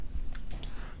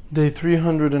Day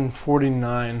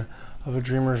 349 of A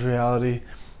Dreamer's Reality.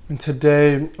 And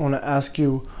today I want to ask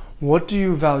you, what do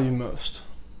you value most?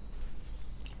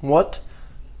 What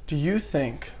do you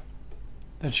think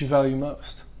that you value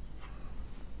most?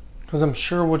 Because I'm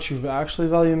sure what you actually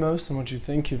value most and what you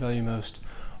think you value most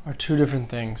are two different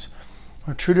things.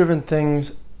 Are two different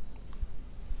things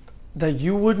that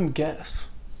you wouldn't guess.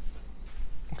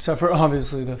 Except for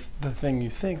obviously the thing you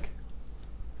think.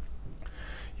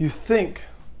 You think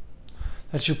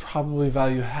that you probably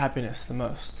value happiness the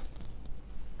most.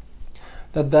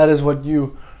 That is what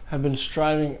you have been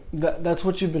striving, that's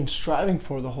what you've been striving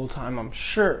for the whole time, I'm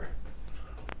sure.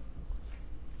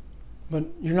 But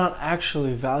you're not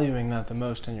actually valuing that the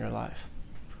most in your life.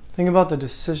 Think about the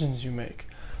decisions you make.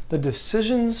 The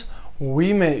decisions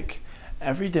we make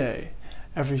every day,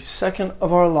 every second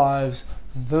of our lives,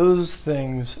 those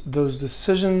things, those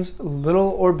decisions, little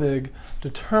or big,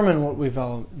 determine what we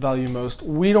value most.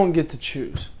 We don't get to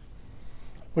choose.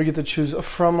 We get to choose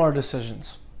from our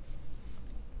decisions.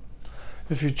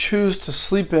 If you choose to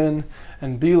sleep in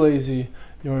and be lazy,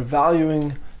 you're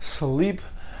valuing sleep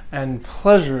and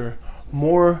pleasure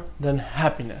more than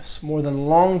happiness, more than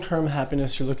long-term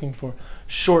happiness. You're looking for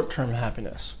short-term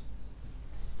happiness.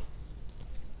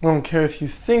 I don't care if you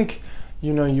think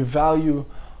you value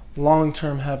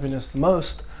long-term happiness the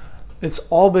most. It's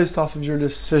all based off of your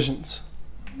decisions.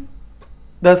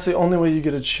 That's the only way you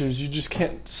get to choose. You just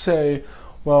can't say,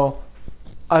 well,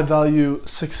 I value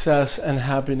success and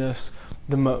happiness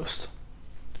the most.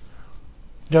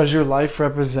 Does your life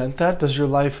represent that? Does your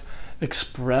life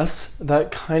express that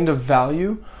kind of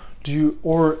value?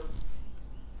 Or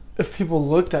if people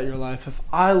looked at your life, if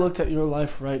I looked at your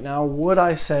life right now, would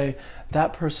I say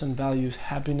that person values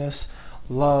happiness,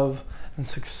 love, and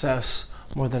success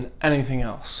more than anything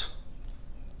else?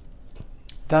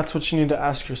 That's what you need to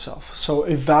ask yourself. So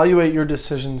evaluate your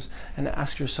decisions and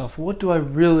ask yourself, what do I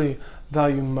really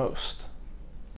value most?